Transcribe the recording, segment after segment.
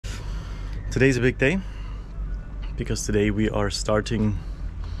Today's a big day because today we are starting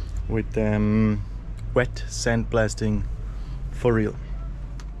with wet sandblasting for real.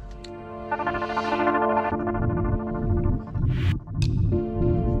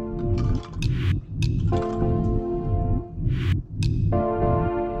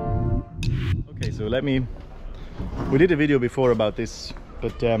 Okay, so we did a video before about this,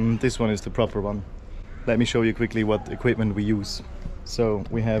 but this one is the proper one. Let me show you quickly what equipment we use. So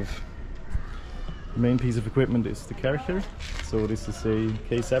we have the main piece of equipment is the Kärcher. So this is a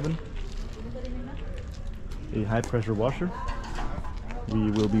K7, a high pressure washer. We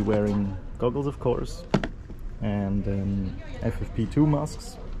will be wearing goggles, of course, and FFP2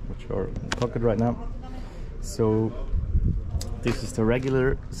 masks, which are in the pocket right now. So this is the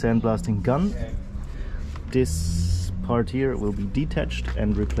regular sandblasting gun. This part here will be detached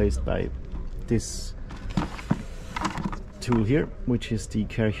and replaced by this tool here, which is the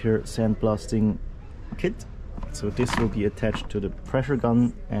Kärcher sandblasting kit. So this will be attached to the pressure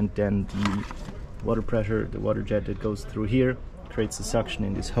gun, and then the water pressure, the water jet that goes through here, creates a suction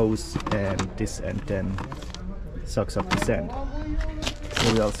in this hose, and this end then sucks up the sand.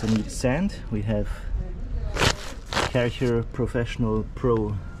 So we also need sand. We have Kärcher Professional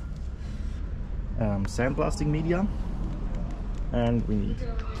Pro sandblasting media, and we need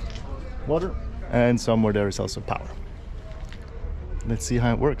water, and somewhere there is also power. Let's see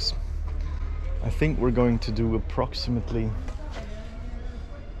how it works. I think we're going to do approximately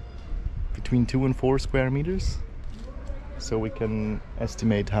between 2 and 4 square meters, so we can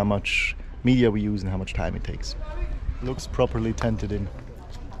estimate how much media we use and how much time it takes. Looks properly tented in.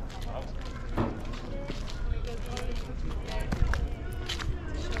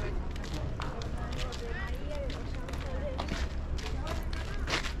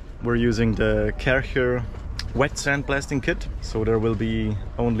 We're using the Kärcher wet sandblasting kit, so there will be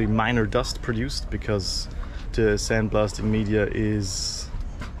only minor dust produced because the sandblasting media is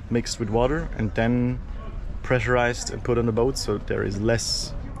mixed with water and then pressurized and put on the boat, so there is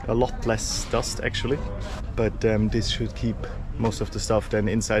a lot less dust actually. But this should keep most of the stuff then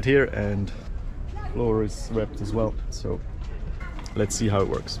inside here, and floor is wrapped as well. So let's see how it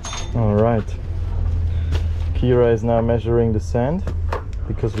works. All right, Kira is now measuring the sand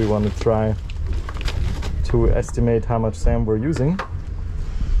because we want to try to estimate how much sand we're using.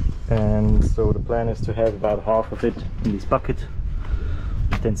 And so the plan is to have about half of it in this bucket,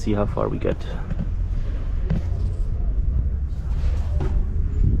 then see how far we get.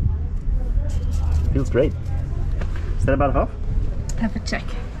 Feels great. Is that about half? Have a check.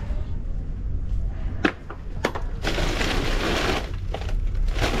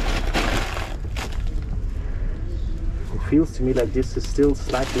 It feels to me like this is still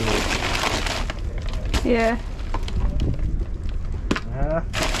slightly more. Yeah.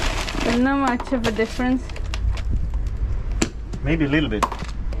 There's not much of a difference. Maybe a little bit.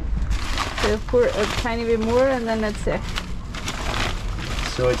 So pour a tiny bit more and then that's it.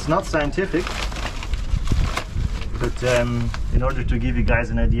 So it's not scientific, but in order to give you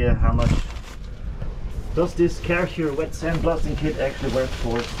guys an idea how much does this Kärcher wet sandblasting kit actually work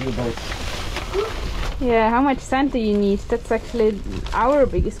for sailboats. Yeah, how much sand do you need? That's actually our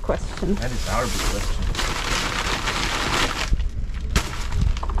biggest question. That is our big question.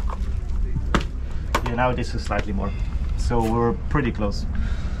 Yeah, now this is slightly more, so we're pretty close.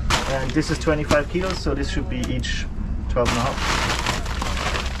 And this is 25 kilos, so this should be each 12.5.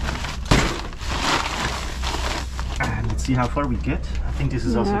 And let's see how far we get. I think this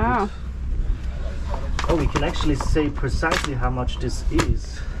is also good. Oh, we can actually say precisely how much this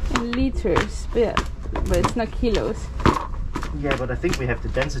is. In liters, but it's not kilos. Yeah, but I think we have the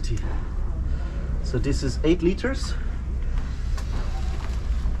density. So this is 8 liters.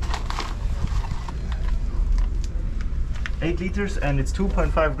 8 liters, and it's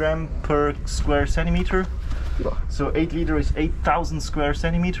 2.5 gram per square centimeter. Yeah. So 8 liters is 8,000 square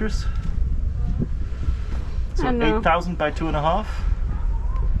centimeters. So 8,000 by 2.5.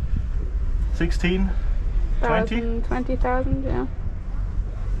 16, 20? 20,000, yeah.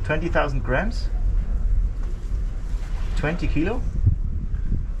 20,000 grams? 20 kilo?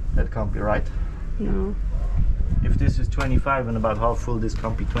 That can't be right. No. If this is 25 and about half full, this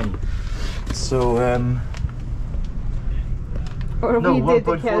can't be 20. So, or no, we did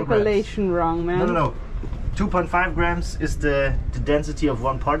the 1.4 calculation grams. wrong, man. No. 2.5 grams is the density of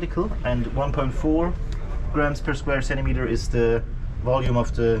one particle, and 1.4 grams per square centimeter is the volume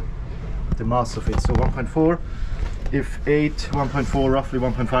of the mass of it. So 1.4, if 8, 1.4, roughly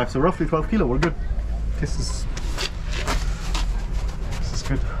 1.5, so roughly 12 kilo. We're good. This is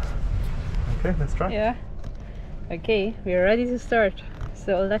good. Okay, let's try. Yeah. Okay, we're ready to start.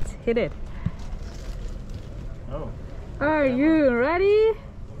 so let's hit it. Oh. Are you ready?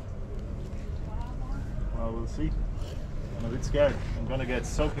 Well, we'll see. I'm a bit scared. I'm gonna get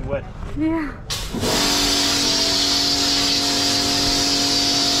soaking wet. Yeah.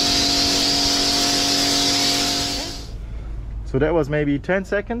 So that was maybe 10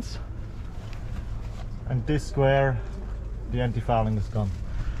 seconds. And this square, the anti-fouling is gone.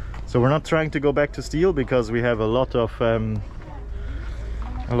 So we're not trying to go back to steel because we have a lot of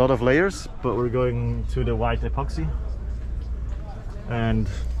layers, but we're going to the white epoxy, and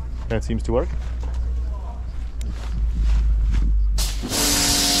that seems to work.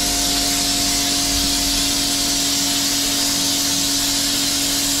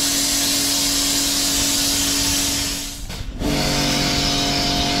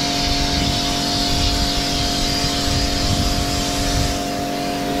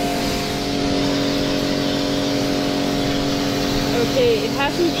 Okay, it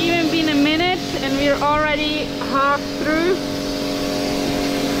hasn't even been a minute and we're already half through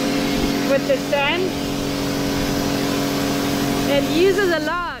with the sand. It uses a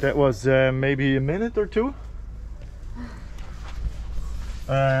lot. That was maybe a minute or two.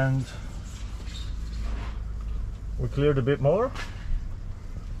 And we cleared a bit more.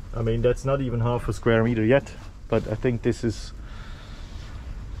 I mean, that's not even half a square meter yet, but I think this is,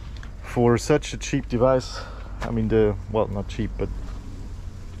 for such a cheap device, I mean, well, not cheap, but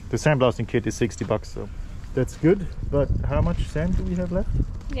the sandblasting kit is 60 bucks, so that's good. But how much sand do we have left?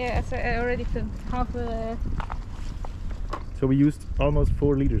 Yeah, so I already filled half a... So we used almost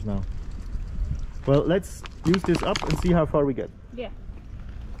 4 liters now. Well, let's use this up and see how far we get. Yeah.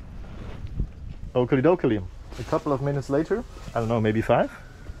 Oakley dokley. A couple of minutes later, I don't know, maybe 5?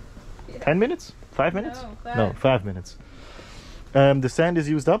 Yeah. 10 minutes? 5 minutes? No, 5. No, 5 minutes. The sand is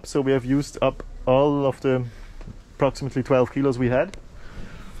used up, so we have used up all of the approximately 12 kilos we had,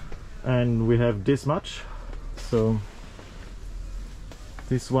 and we have this much. So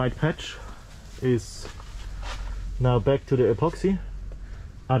this white patch is now back to the epoxy.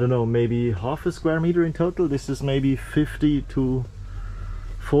 I don't know, maybe half a square meter in total. This is maybe 50 to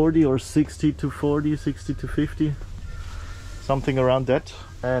 40 or 60 to 40, 60 to 50, something around that.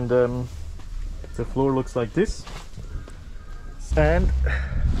 And the floor looks like this, and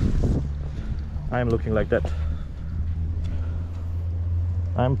I'm looking like that.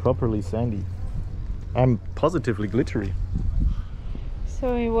 I'm properly sandy. I'm positively glittery.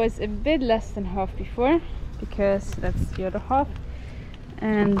 So it was a bit less than half before, because that's the other half,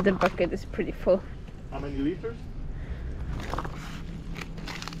 and the bucket is pretty full. How many liters?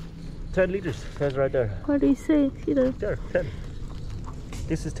 10 liters, says right there. What do you say? See that? There, 10.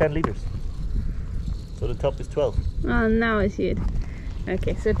 This is 10 liters. So the top is 12. Oh, now I see it.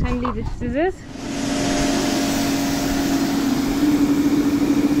 Okay, so 10 liters is this.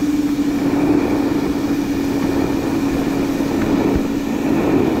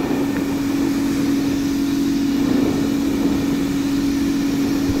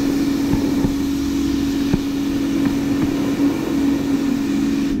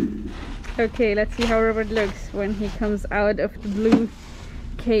 Okay, let's see how Robert looks when he comes out of the blue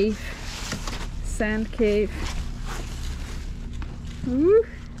cave, sand cave. Woo.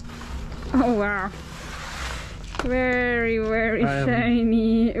 Oh wow, very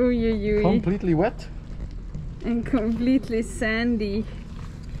shiny. Ooh, ooh, ooh. Completely wet and completely sandy.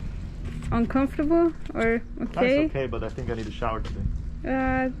 Uncomfortable or okay? That's okay, but I think I need a shower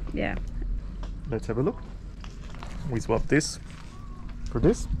today. Yeah. Let's have a look. We swap this for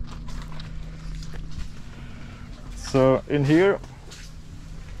this. So in here,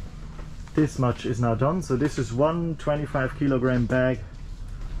 this much is now done. So this is one 25 kilogram bag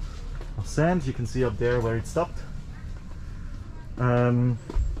of sand. You can see up there where it stopped. I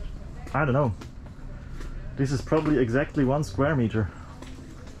don't know. This is probably exactly 1 square meter.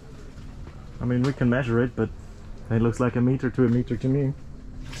 I mean, we can measure it, but it looks like a meter to me,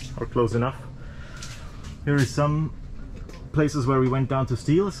 or close enough. Here is some places where we went down to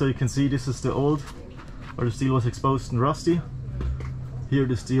steel. So you can see this is the old, where the steel was exposed and rusty. Here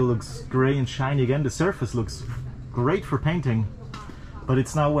the steel looks gray and shiny again. The surface looks great for painting, but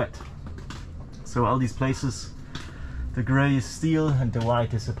it's now wet. So all these places, the gray is steel and the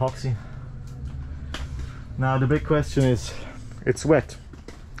white is epoxy. Now the big question is, it's wet.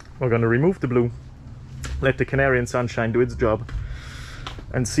 We're going to remove the blue, let the canary in sunshine do its job,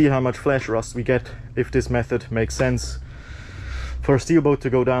 and see how much flash rust we get, if this method makes sense for a steel boat to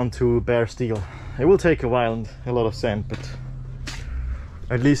go down to bare steel. It will take a while and a lot of sand, but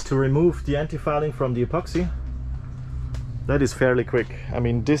at least to remove the anti-fouling from the epoxy, that is fairly quick. I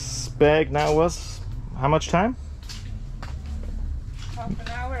mean, this bag now was how much time? half an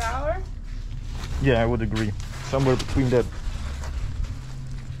hour. Yeah, I would agree. Somewhere between that.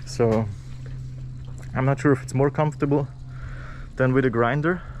 So I'm not sure if it's more comfortable than with a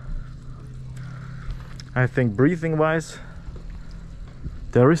grinder. I think breathing wise,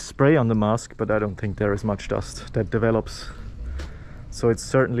 there is spray on the mask, but I don't think there is much dust that develops. So it's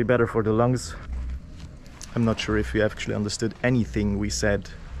certainly better for the lungs. I'm not sure if you actually understood anything we said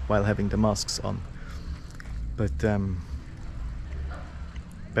while having the masks on. But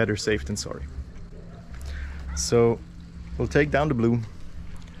better safe than sorry. So we'll take down the blue,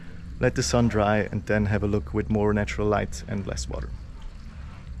 let the sun dry, and then have a look with more natural light and less water.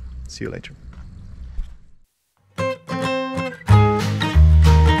 See you later.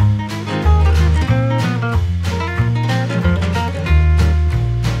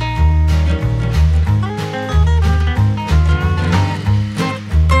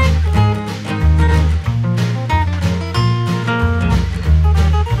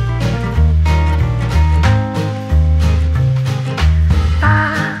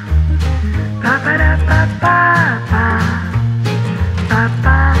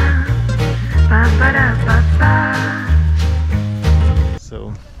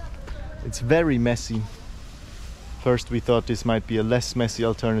 So it's very messy. First we thought this might be a less messy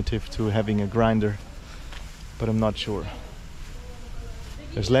alternative to having a grinder, but I'm not sure.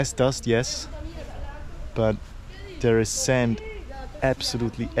 There's less dust, yes, but there is sand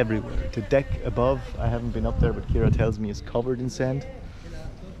absolutely everywhere. The deck above, I haven't been up there, but Kira tells me is covered in sand.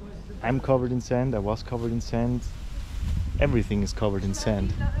 I'm covered in sand, I was covered in sand. Everything is covered in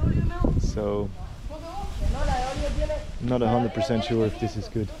sand. So I'm not 100% sure if this is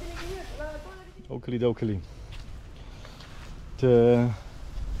good. Oakley dokley. The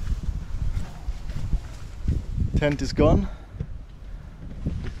tent is gone.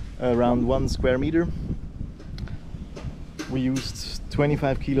 Around 1 square meter. We used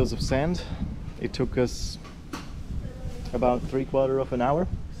 25 kilos of sand. It took us about 3/4 of an hour.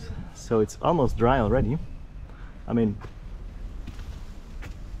 So it's almost dry already. I mean,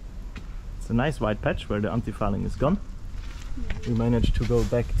 it's a nice white patch where the anti-fouling is gone. We managed to go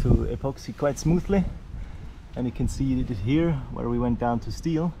back to epoxy quite smoothly, and you can see it here where we went down to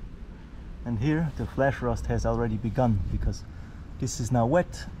steel, and here the flash rust has already begun because this is now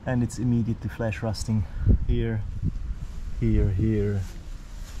wet and it's immediately flash rusting here,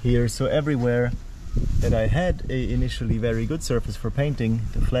 here. So everywhere that I had a initially very good surface for painting,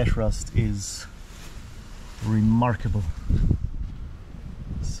 the flash rust is remarkable.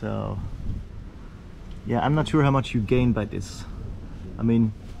 So yeah, I'm not sure how much you gain by this. I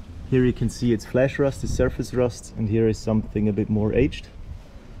mean, here you can see it's flash rust, it's surface rust, and here is something a bit more aged.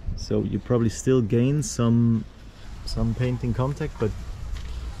 So you probably still gain some painting contact, but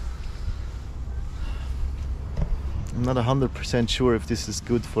I'm not 100% sure if this is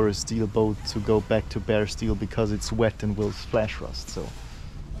good for a steel boat to go back to bare steel because it's wet and will flash rust. So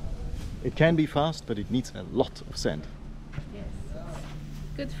it can be fast, but it needs a lot of sand. Yes,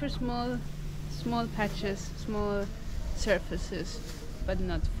 good for small patches, small surfaces, but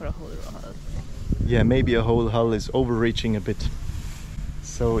not for a whole hull. Yeah, maybe a whole hull is overreaching a bit.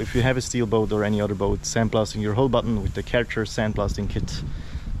 So if you have a steel boat or any other boat, sandblasting your whole button with the Kärcher sandblasting kit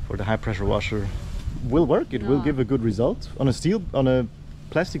for the high pressure washer will work. It will give a good result. On a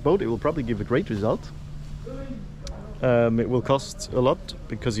plastic boat, it will probably give a great result. It will cost a lot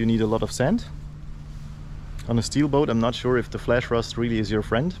because you need a lot of sand. On a steel boat, I'm not sure if the flash rust really is your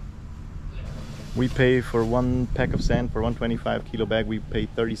friend. We pay for 1 pack of sand, for 125 kilo bag, we pay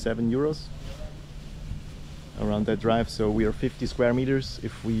 37 euros around that drive. So we are 50 square meters.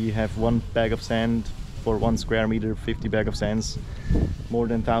 If we have 1 bag of sand for 1 square meter, 50 bag of sands, more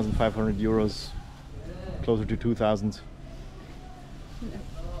than 1,500 euros, closer to 2,000. Yeah.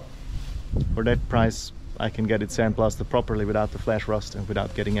 For that price, I can get it sandblasted properly without the flash rust and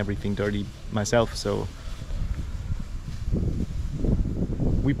without getting everything dirty myself. So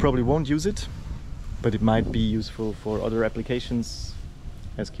we probably won't use it, but it might be useful for other applications.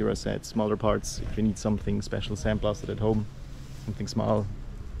 As Kira said, smaller parts, if you need something special sandblasted at home, something small,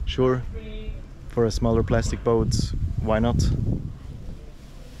 sure. For a smaller plastic boat, why not?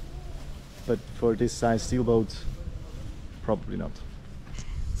 But for this size steel boat, probably not.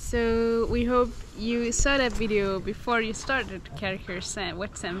 So we hope you saw that video before you started Kärcher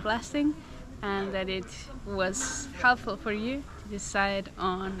wet sandblasting, and that it was helpful for you to decide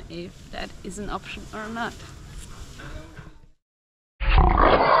on if that is an option or not.